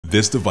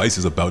This device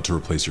is about to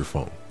replace your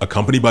phone. A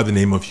company by the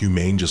name of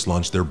Humane just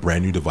launched their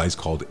brand new device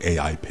called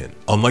AI Pin.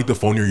 Unlike the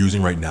phone you're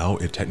using right now,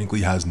 it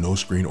technically has no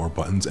screen or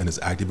buttons and is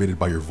activated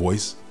by your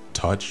voice,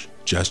 touch,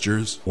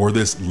 gestures, or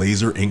this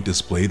laser ink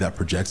display that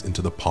projects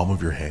into the palm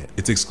of your hand.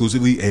 It's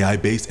exclusively AI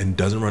based and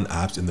doesn't run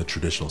apps in the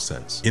traditional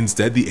sense.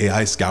 Instead, the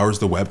AI scours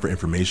the web for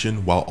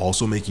information while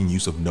also making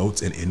use of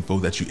notes and info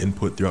that you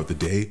input throughout the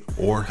day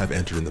or have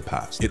entered in the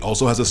past. It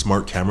also has a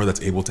smart camera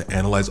that's able to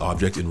analyze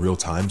objects in real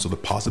time, so the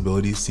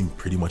possibilities seem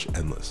pretty much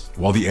endless.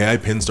 While the AI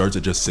Pin starts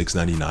at just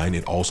 $6.99,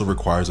 it also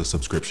requires a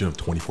subscription of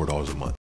 $24 a month.